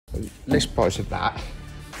List price of that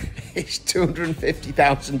is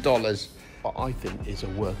 $250,000. What I think is a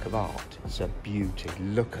work of art. It's a beauty.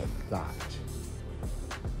 Look at that.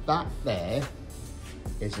 That there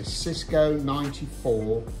is a Cisco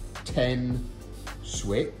 9410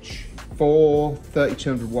 switch, 4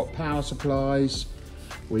 3200 watt power supplies.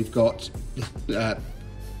 We've got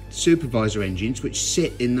supervisor engines which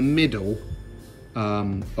sit in the middle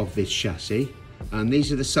of this chassis, and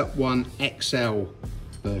these are the SUP 1 XL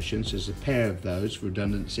versions. There's a pair of those for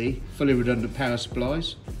redundancy. Fully redundant power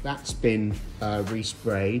supplies. That's been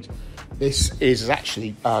resprayed. This is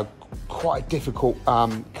actually quite a difficult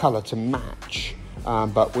colour to match,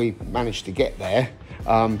 but we managed to get there.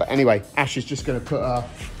 But anyway, Ash is just going to put a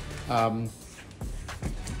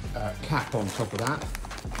cap on top of that.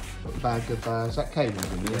 Put a bag of is that cables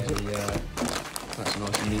in there? Yeah. That's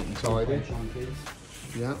nice and neat and tidy.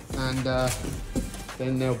 Yeah, and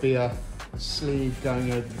then there'll be a sleeve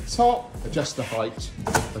going over the top. Adjust the height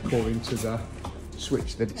according to the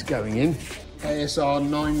switch that it's going in. ASR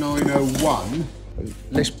 9901.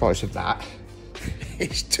 List price of that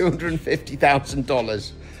is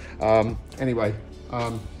 $250,000. Anyway,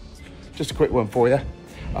 just a quick one for you.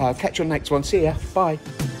 Catch you on the next one. See ya. Bye.